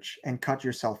church and cut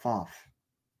yourself off.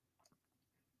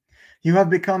 You have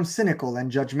become cynical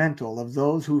and judgmental of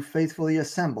those who faithfully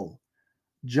assemble,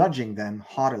 judging them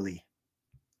haughtily.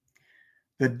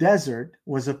 The desert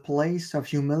was a place of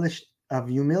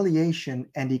humiliation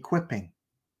and equipping,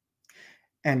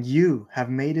 and you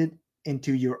have made it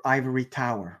into your ivory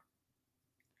tower.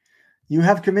 You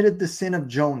have committed the sin of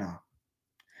Jonah.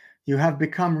 You have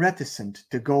become reticent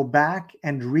to go back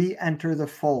and re-enter the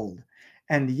fold,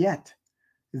 and yet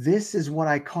this is what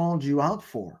I called you out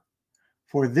for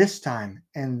this time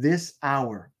and this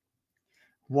hour.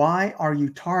 Why are you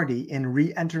tardy in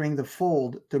re-entering the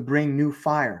fold to bring new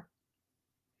fire?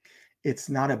 It's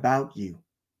not about you.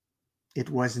 It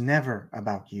was never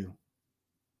about you.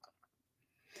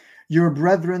 Your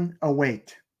brethren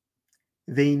await.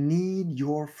 They need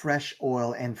your fresh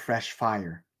oil and fresh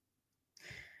fire.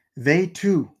 They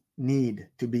too need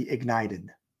to be ignited.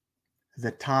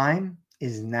 The time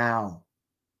is now.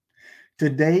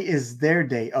 Today is their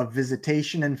day of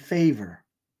visitation and favor.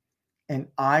 and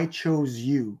I chose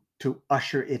you to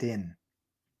usher it in.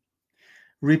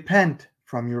 Repent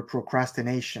from your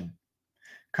procrastination.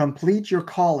 Complete your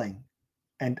calling,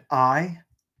 and I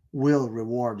will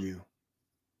reward you.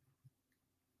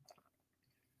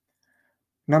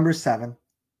 Number 7,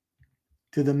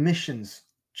 to the Missions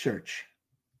Church.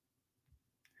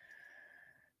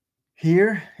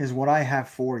 Here is what I have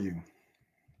for you.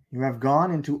 You have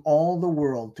gone into all the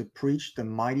world to preach the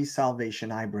mighty salvation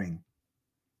I bring.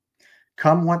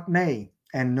 Come what may,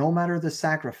 and no matter the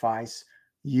sacrifice,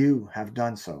 you have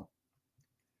done so.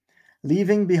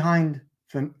 Leaving behind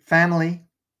family,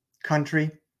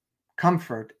 country,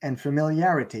 comfort, and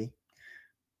familiarity,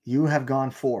 you have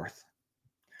gone forth.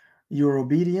 Your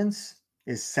obedience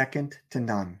is second to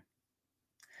none.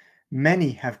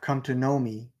 Many have come to know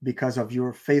me because of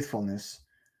your faithfulness,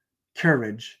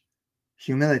 courage,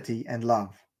 humility, and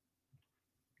love.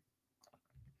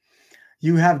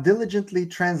 You have diligently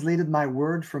translated my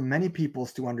word for many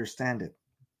peoples to understand it.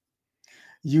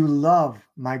 You love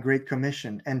my great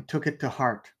commission and took it to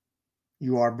heart.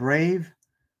 You are brave,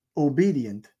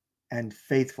 obedient, and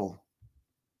faithful.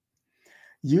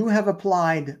 You have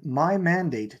applied my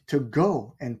mandate to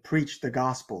go and preach the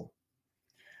gospel.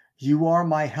 You are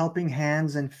my helping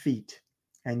hands and feet,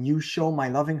 and you show my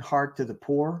loving heart to the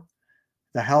poor,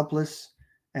 the helpless,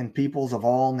 and peoples of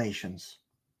all nations.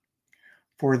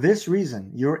 For this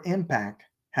reason, your impact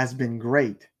has been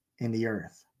great in the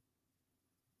earth.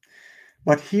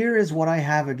 But here is what I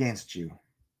have against you.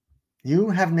 You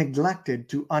have neglected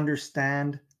to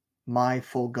understand my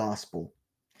full gospel,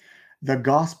 the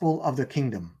gospel of the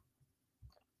kingdom.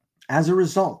 As a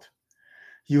result,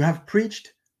 you have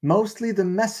preached mostly the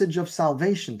message of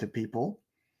salvation to people,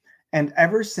 and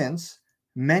ever since,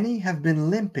 many have been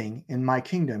limping in my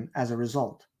kingdom as a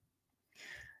result.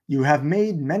 You have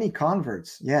made many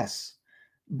converts, yes,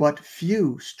 but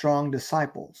few strong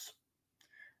disciples.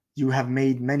 You have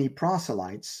made many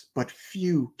proselytes, but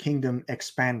few kingdom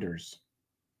expanders.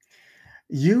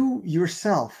 You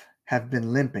yourself have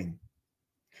been limping.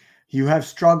 You have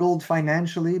struggled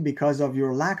financially because of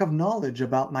your lack of knowledge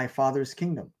about my Father's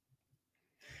kingdom.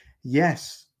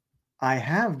 Yes, I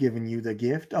have given you the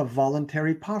gift of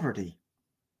voluntary poverty.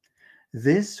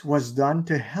 This was done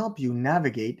to help you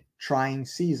navigate trying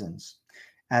seasons,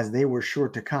 as they were sure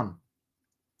to come.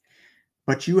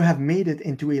 But you have made it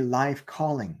into a life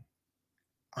calling.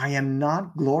 I am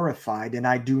not glorified, and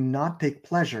I do not take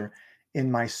pleasure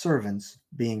in my servants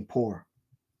being poor.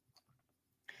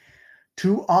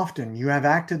 Too often you have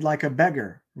acted like a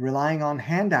beggar, relying on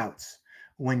handouts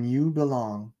when you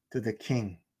belong to the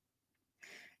King.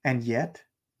 And yet,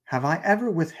 have I ever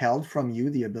withheld from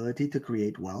you the ability to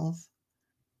create wealth?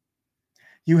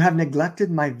 You have neglected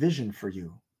my vision for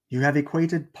you. You have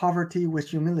equated poverty with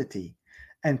humility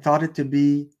and thought it to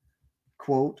be,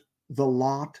 quote, the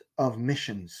lot of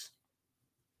missions.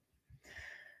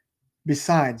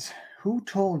 Besides, who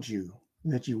told you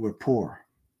that you were poor?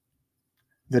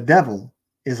 The devil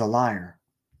is a liar.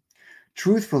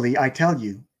 Truthfully, I tell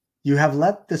you, you have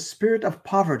let the spirit of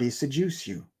poverty seduce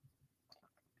you.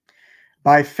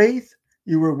 By faith,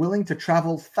 you were willing to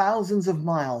travel thousands of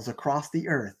miles across the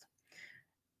earth,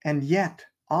 and yet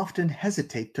often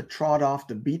hesitate to trot off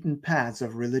the beaten paths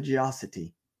of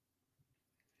religiosity.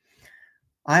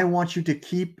 I want you to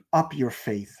keep up your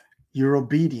faith, your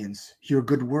obedience, your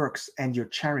good works, and your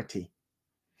charity,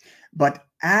 but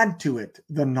add to it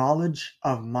the knowledge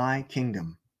of my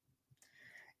kingdom.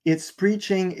 Its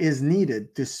preaching is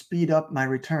needed to speed up my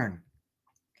return.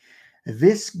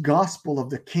 This gospel of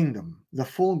the kingdom, the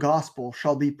full gospel,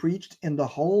 shall be preached in the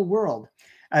whole world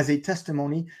as a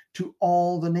testimony to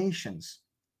all the nations,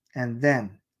 and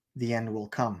then the end will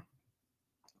come.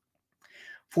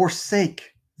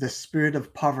 Forsake the spirit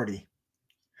of poverty.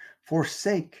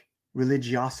 Forsake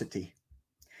religiosity.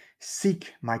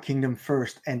 Seek my kingdom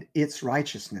first and its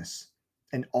righteousness,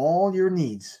 and all your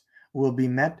needs will be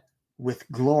met with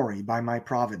glory by my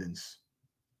providence.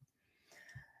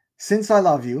 Since I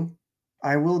love you,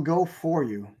 I will go for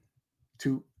you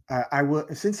to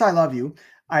since I love you,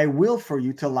 I will for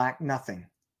you to lack nothing.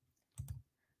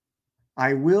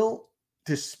 I will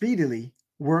to speedily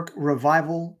work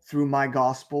revival through my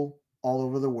gospel all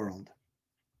over the world.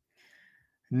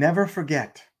 Never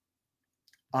forget,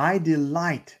 I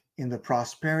delight in the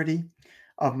prosperity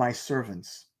of my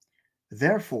servants.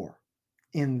 Therefore,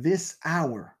 in this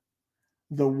hour,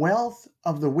 the wealth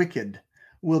of the wicked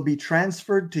will be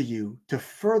transferred to you to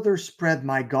further spread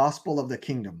my gospel of the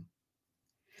kingdom.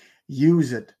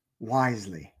 Use it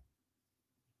wisely.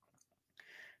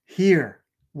 Hear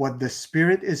what the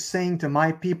Spirit is saying to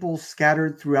my people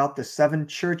scattered throughout the 7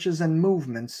 churches and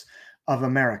movements of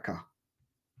America.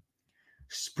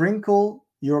 Sprinkle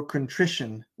your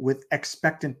contrition with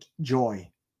expectant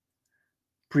joy.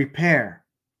 Prepare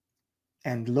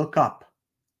and look up,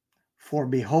 for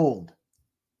behold,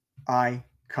 I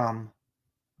come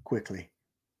quickly.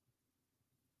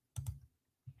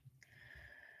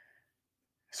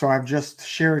 So I've just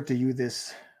shared to you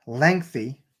this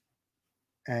lengthy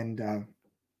and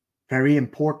very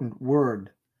important word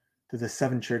to the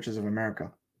 7 churches of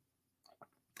America.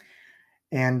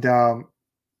 And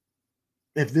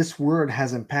if this word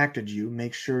has impacted you,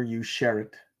 make sure you share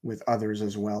it with others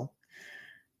as well.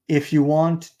 If you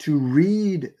want to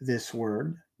read this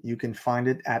word, you can find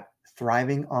it at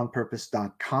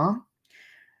thrivingonpurpose.com.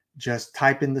 Just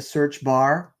type in the search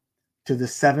bar to the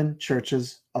 7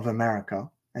 churches of America,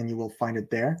 and you will find it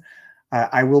there.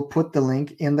 I will put the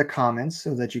link in the comments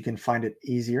so that you can find it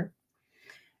easier.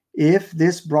 If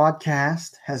this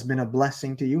broadcast has been a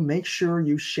blessing to you, make sure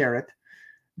you share it,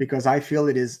 because I feel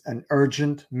it is an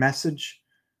urgent message,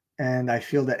 and I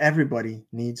feel that everybody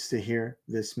needs to hear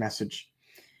this message.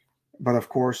 But of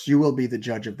course, you will be the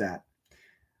judge of that.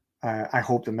 I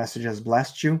hope the message has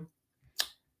blessed you.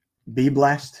 Be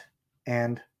blessed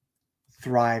and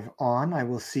thrive on. I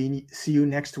will see you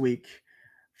next week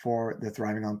for the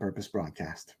Thriving on Purpose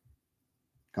broadcast.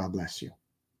 God bless you.